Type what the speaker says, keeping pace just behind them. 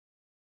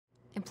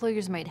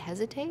Employers might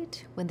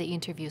hesitate when they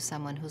interview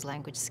someone whose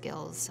language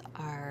skills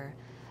are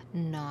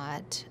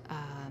not,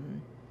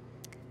 um,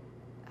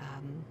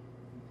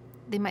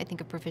 they might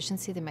think of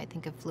proficiency, they might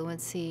think of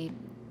fluency,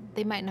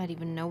 they might not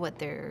even know what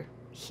they're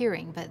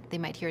hearing, but they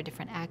might hear a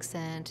different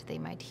accent, they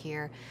might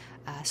hear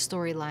a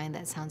storyline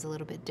that sounds a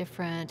little bit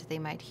different, they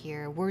might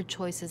hear word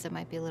choices that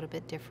might be a little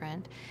bit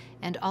different,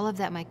 and all of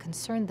that might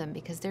concern them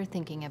because they're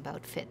thinking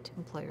about fit.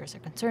 Employers are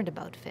concerned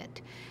about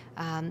fit.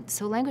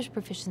 So language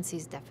proficiency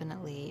is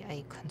definitely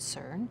a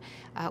concern.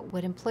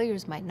 What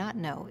employers might not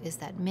know is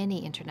that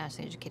many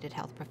internationally educated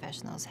health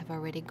professionals have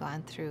already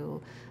gone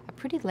through a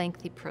pretty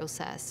lengthy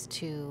process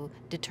to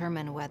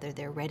determine whether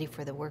they're ready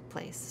for the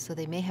workplace. So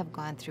they may have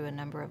gone through a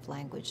number of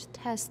language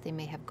tests, they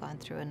may have gone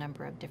through a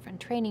number of different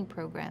training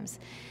programs,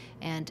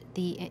 and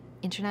the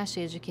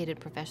internationally educated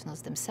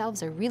professionals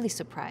themselves are really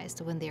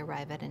surprised when they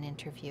arrive at an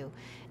interview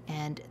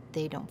and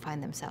they don't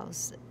find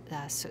themselves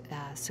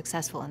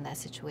successful in that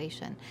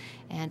situation.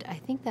 And I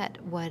think that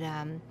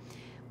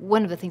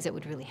one of the things that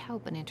would really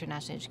help an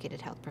internationally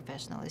educated health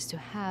professional is to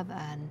have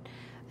an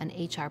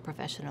HR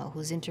professional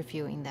who's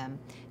interviewing them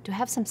to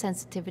have some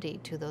sensitivity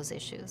to those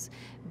issues.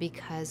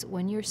 Because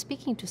when you're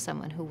speaking to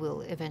someone who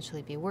will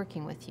eventually be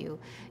working with you,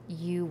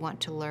 you want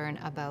to learn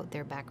about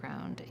their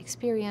background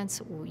experience,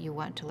 you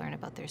want to learn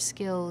about their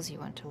skills, you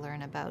want to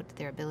learn about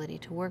their ability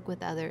to work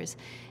with others.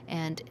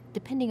 And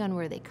depending on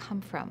where they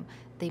come from,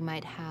 they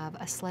might have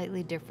a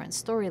slightly different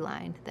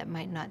storyline that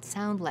might not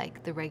sound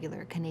like the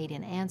regular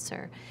Canadian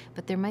answer,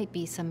 but there might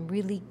be some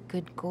really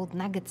good gold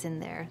nuggets in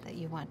there that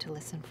you want to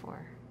listen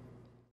for.